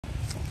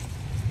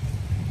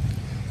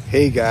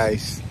Hey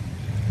guys,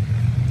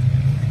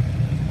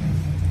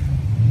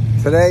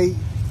 today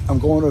I'm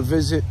going to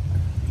visit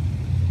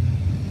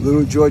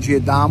little Georgie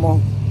Adamo.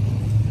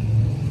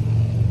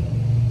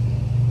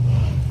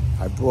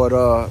 I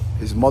brought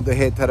his mother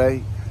here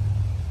today.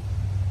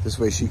 This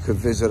way she could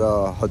visit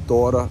her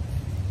daughter,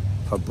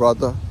 her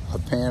brother, her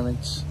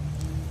parents,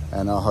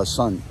 and her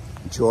son,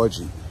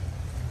 Georgie.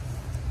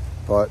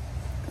 But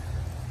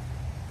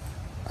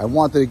I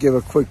wanted to give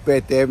a quick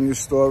Bath Avenue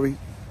story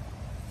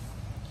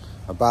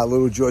about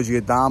little Georgie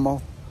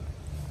Adamo.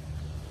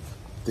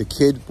 The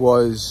kid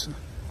was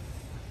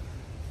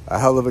a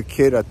hell of a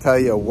kid, I tell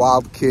you, a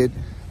wild kid,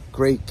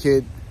 great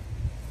kid.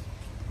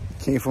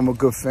 Came from a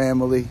good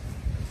family.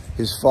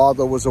 His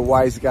father was a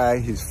wise guy.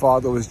 His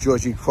father was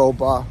Georgie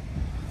Crowbar.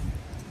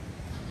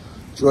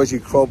 Georgie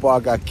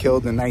Crowbar got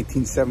killed in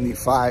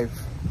 1975.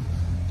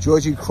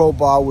 Georgie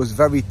Crowbar was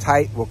very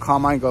tight with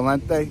Carmine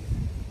Galante.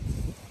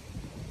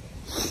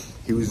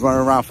 He was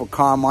running around for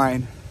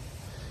Carmine.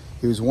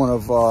 He was one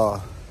of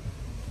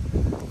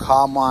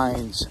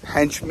Carmine's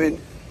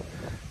henchmen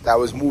that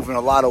was moving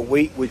a lot of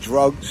weight with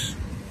drugs.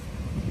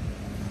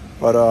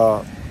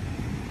 But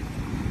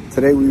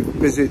today we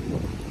visit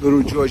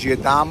little Georgie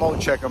Adamo.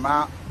 Check him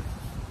out.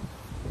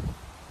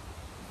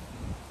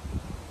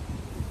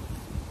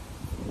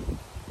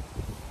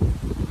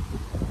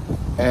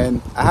 And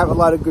I have a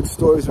lot of good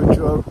stories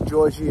with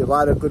Georgie, a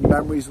lot of good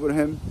memories with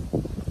him.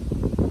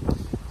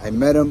 I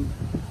met him,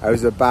 I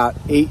was about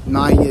 8,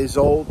 9 years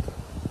old.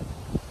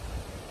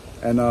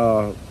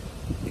 And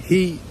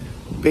he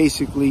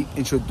basically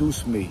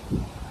introduced me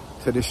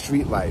to the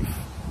street life.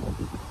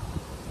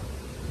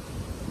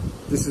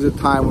 This is a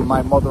time when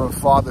my mother and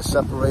father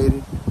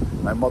separated.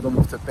 My mother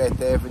moved to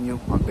Bath Avenue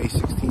on Bay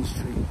 16th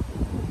Street.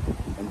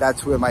 And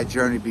that's where my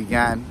journey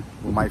began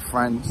with my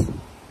friends.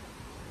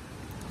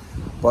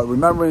 But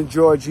remembering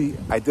Georgie,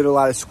 I did a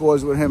lot of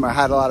scores with him. I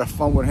had a lot of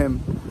fun with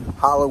him.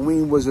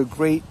 Halloween was a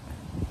great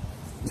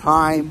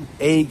time,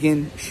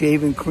 egging,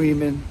 shaving,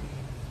 creaming,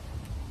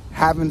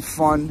 having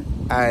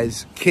fun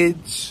as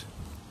kids,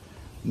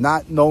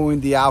 not knowing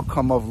the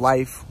outcome of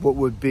life, what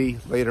would be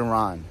later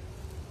on.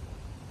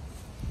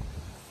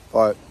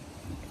 But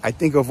I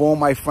think of all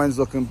my friends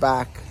looking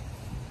back,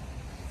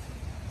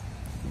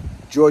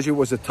 Georgie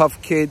was a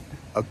tough kid,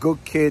 a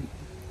good kid.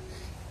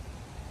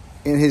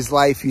 In his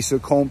life, he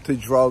succumbed to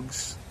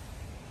drugs,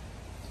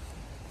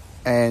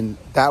 and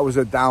that was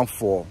a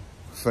downfall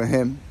for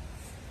him.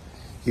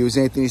 He was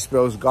Anthony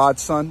Sparrow's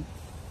godson.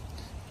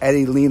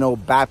 Eddie Leno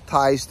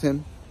baptized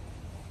him,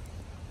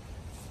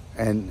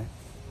 and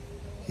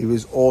he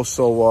was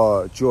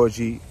also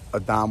Georgie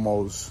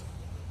Adamo's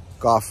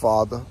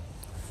godfather.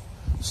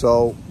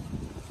 So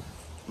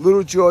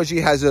little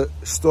Georgie has a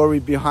story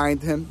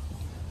behind him.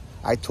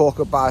 I talk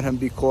about him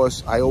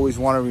because I always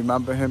want to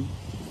remember him.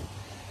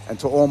 And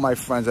to all my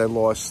friends I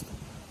lost,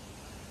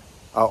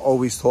 I'll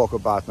always talk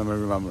about them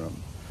and remember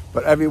them.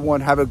 But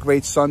everyone, have a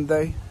great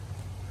Sunday.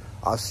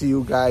 I'll see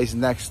you guys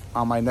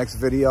on my next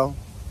video.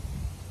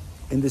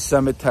 In the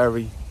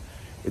cemetery,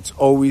 it's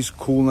always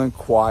cool and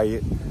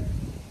quiet.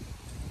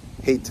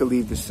 Hate to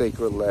leave the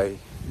sacred lay.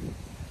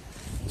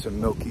 It's a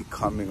milky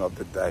coming of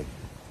the day.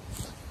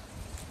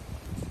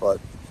 But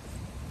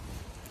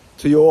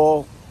to you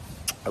all,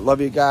 I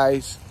love you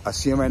guys. I'll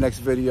see you in my next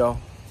video.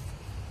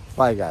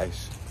 Bye,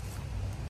 guys.